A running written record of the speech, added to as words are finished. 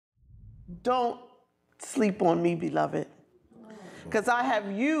Don't sleep on me, beloved, because I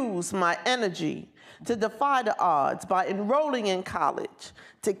have used my energy to defy the odds by enrolling in college,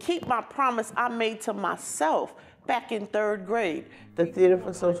 to keep my promise I made to myself back in 3rd grade. The Theater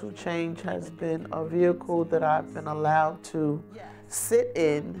for Social Change has been a vehicle that I've been allowed to sit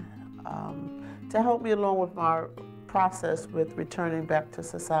in to help me along with my process with returning back to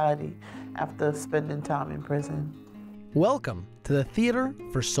society after spending time in prison. Welcome to the Theater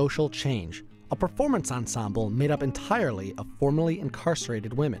for Social Change, a performance ensemble made up entirely of formerly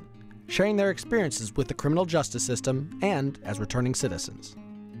incarcerated women, sharing their experiences with the criminal justice system and as returning citizens.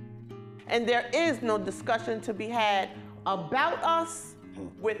 And there is no discussion to be had about us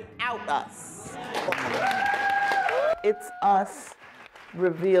without us. It's us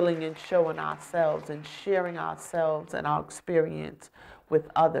revealing and showing ourselves and sharing ourselves and our experience with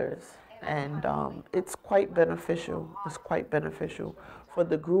others. And it's quite beneficial. It's quite beneficial for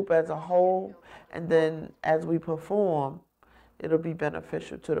the group as a whole. And then as we perform, it'll be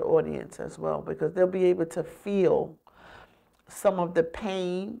beneficial to the audience as well, because they'll be able to feel some of the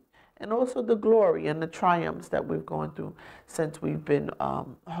pain and also the glory and the triumphs that we've gone through since we've been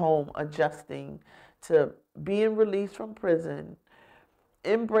home, adjusting to being released from prison,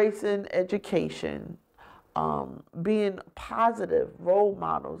 embracing education, being positive role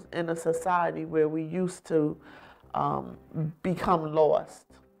models in a society where we used to become lost.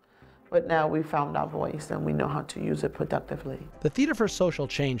 But now we found our voice and we know how to use it productively. The Theater for Social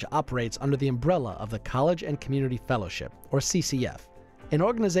Change operates under the umbrella of the College and Community Fellowship, or CCF, an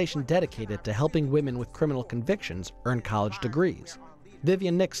organization dedicated to helping women with criminal convictions earn college degrees.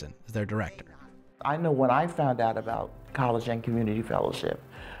 Vivian Nixon is their director. I know when I found out about College and Community Fellowship,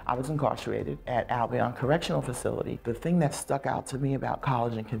 I was incarcerated at Albion Correctional Facility. The thing that stuck out to me about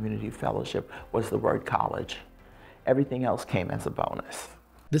College and Community Fellowship was the word college. Everything else came as a bonus.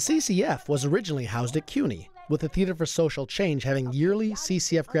 The CCF was originally housed at CUNY, with the Theater for Social Change having yearly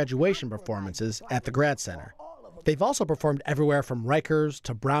CCF graduation performances at the Grad Center. They've also performed everywhere from Rikers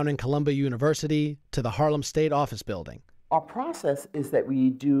to Brown and Columbia University to the Harlem State Office Building. Our process is that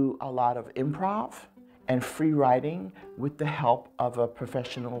we do a lot of improv and free writing with the help of a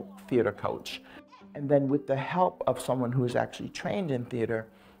professional theater coach. And then with the help of someone who is actually trained in theater,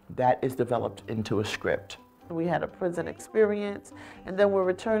 that is developed into a script. We had a prison experience, and then we're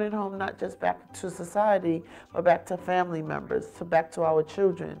returning home not just back to society, but back to family members, back to our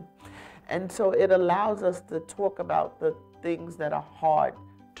children. And so it allows us to talk about the things that are hard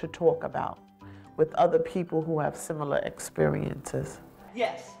to talk about with other people who have similar experiences.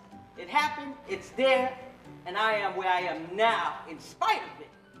 Yes, it happened, it's there, and I am where I am now in spite of it.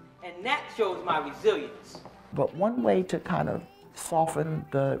 And that shows my resilience. But one way to kind of soften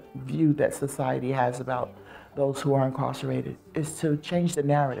the view that society has about those who are incarcerated is to change the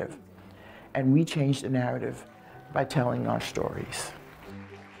narrative. And we change the narrative by telling our stories.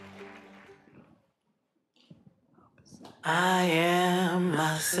 I am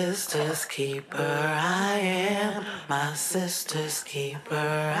my sister's keeper. I am my sister's keeper.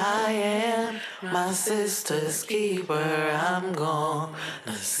 I am my sister's keeper. I'm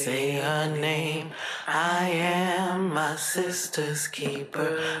gonna say her name. I am my sister's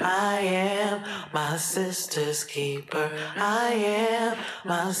keeper. I am my sister's keeper. I am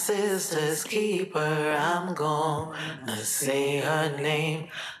my sister's keeper. I'm gonna say her name.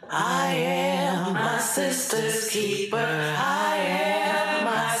 I am my sister's keeper. I am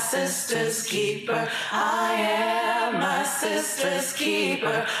my sister's keeper. I am my sister's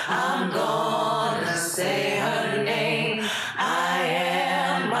keeper. I'm gonna say her name. I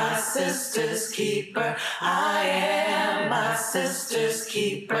am my sister's keeper. I am my sister's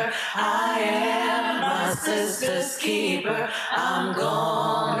keeper. I am my sister's keeper. I'm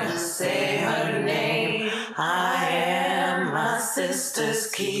gonna say her name. I am my sister's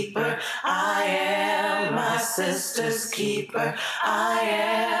keeper. I am my sister's keeper. I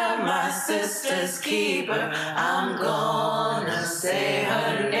am my sister's keeper. I'm gonna say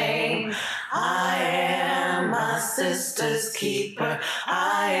her name. I am my sister's keeper.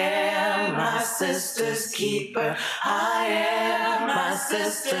 I am my sister's keeper. I am my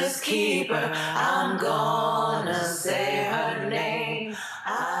sister's keeper. I'm gonna say her name.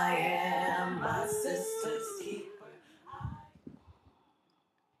 I am my sister's keeper.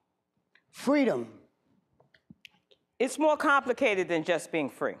 Freedom. It's more complicated than just being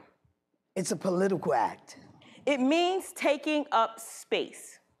free. It's a political act. It means taking up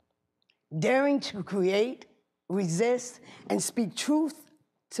space. Daring to create, resist, and speak truth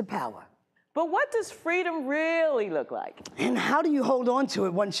to power. But what does freedom really look like? And how do you hold on to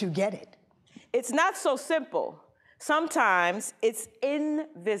it once you get it? It's not so simple. Sometimes it's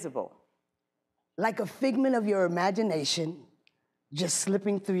invisible. like a figment of your imagination just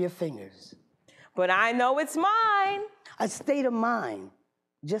slipping through your fingers. But I know it's mine. A state of mind,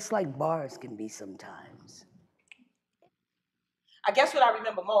 just like bars can be sometimes. I guess what I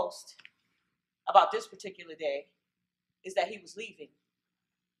remember most about this particular day is that he was leaving.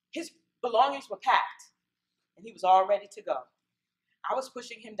 His belongings were packed, and he was all ready to go. I was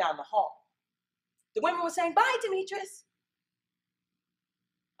pushing him down the hall. The women were saying, "Bye, Demetrius."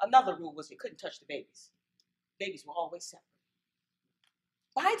 Another rule was you couldn't touch the babies. Babies were always separate.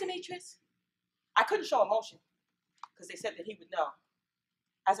 "Bye, Demetrius." I couldn't show emotion because they said that he would know.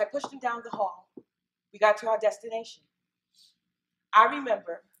 As I pushed him down the hall, we got to our destination. I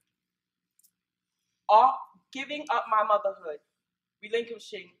remember giving up my motherhood,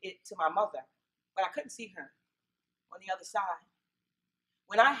 relinquishing it to my mother, but I couldn't see her on the other side.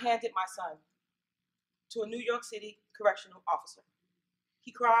 When I handed my son to a New York City correctional officer,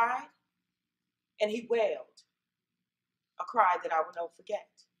 he cried and he wailed, a cry that I will never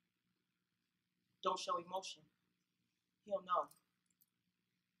forget. Don't show emotion. He'll know.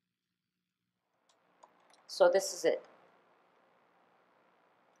 So this is it.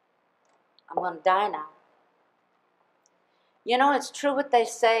 I'm going to die now. You know, it's true what they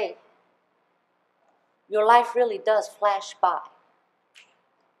say. Your life really does flash by.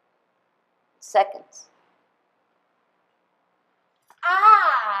 Seconds.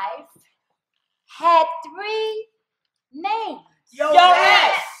 I've had 3 names. Yo,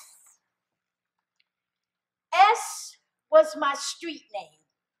 S! S was my street name.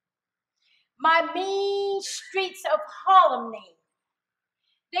 My mean streets of Harlem name.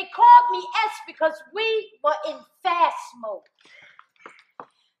 They called me S because we were in fast mode.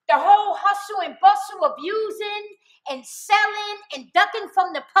 The whole hustle and bustle of using and selling and ducking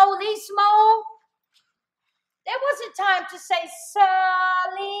from the police mode. There wasn't time to say,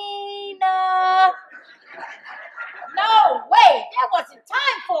 Selena. No way, there wasn't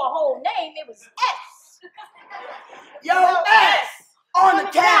time for a whole name. It was S. Yo, S! On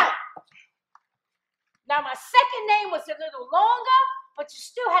the count! Now, my second name was a little longer, but you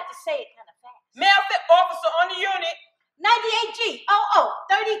still had to say it kind of fast. Male fit officer on the unit. 98G,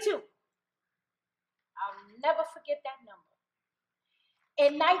 32. I'll never forget that number.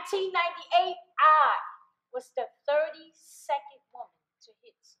 In 1998, I was the 32nd woman to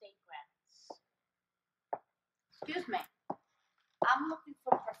hit state grounds. Excuse me, I'm looking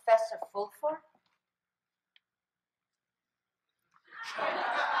for Professor Fulford.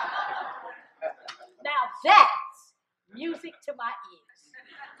 Now that's music to my ears.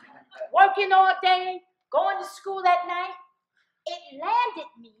 Working all day, going to school at night, it landed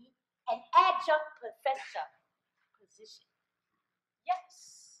me an adjunct professor position.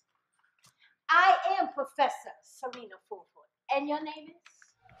 Yes, I am Professor Serena Fulford. And your name is?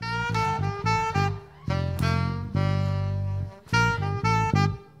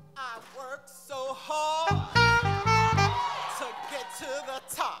 I worked so hard to get to the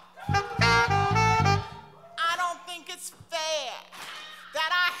top. I don't think it's fair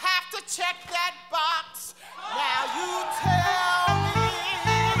that I have to check that box. Now you tell me,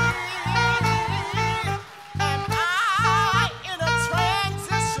 am I in a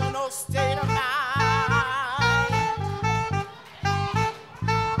transitional state of mind?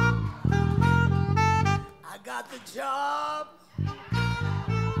 I got the job,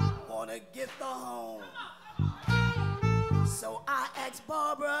 wanna get the home. So I asked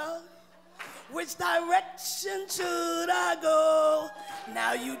Barbara, which direction should I go?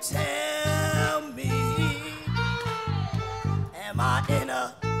 Now you tell me, am I in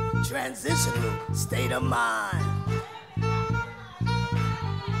a transitional state of mind?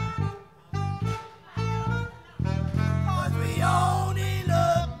 Cause we only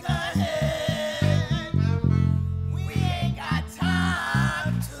look ahead, we ain't got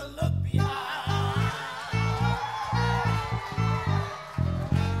time to look behind.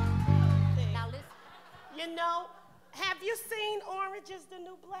 Now listen, you know, have you seen Orange is the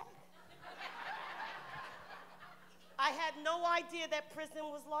New Black? I had no idea that prison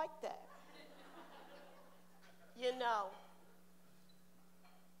was like that. You know,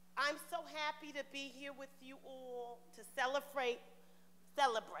 I'm so happy to be here with you all to celebrate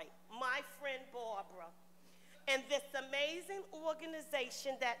my friend Barbara and this amazing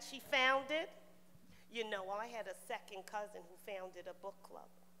organization that she founded. You know, I had a second cousin who founded a book club.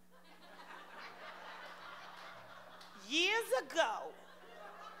 Years ago,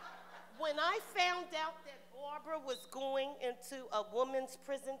 when I found out that Barbara was going into a women's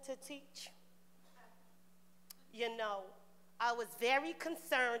prison to teach, you know, I was very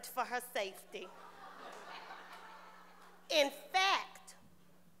concerned for her safety. In fact,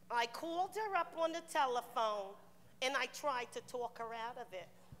 I I called her up on the telephone, and I tried to talk her out of it.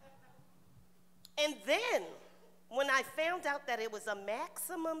 And then, when I found out that it was a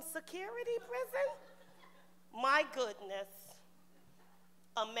maximum security prison, my goodness,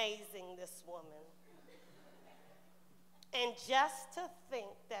 amazing, this woman. And just to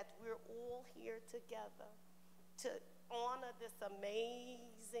think that we're all here together to honor this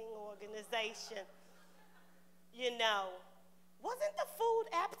amazing organization. You know, wasn't the food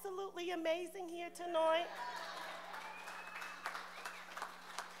absolutely amazing here tonight?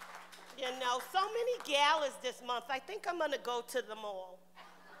 You know, so many galas this month. I think I'm gonna go to them all.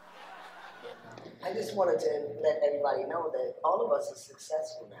 I just wanted to let everybody know that all of us are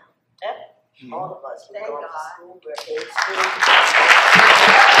successful now. Yeah. All of us. We've Thank gone God. to school, we're in school.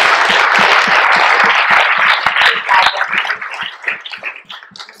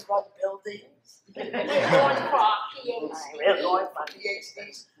 We run buildings. We're going for our We're going for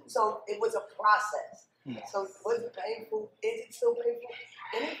PhDs. So it was a process. So was it painful? Is it still painful?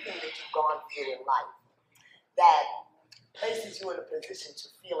 Anything that you've gone through in life that places you in a position to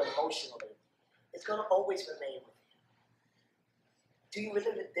feel emotionally, it's going to always remain with you. Do you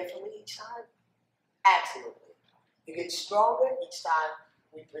relive it differently each time? Absolutely. You get stronger each time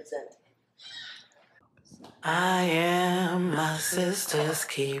we present it. I am my sister's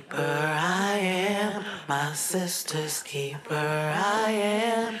keeper. I am my sister's keeper. I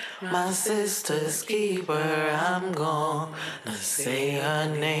am my sister's keeper. I'm gonna say her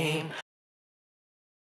name.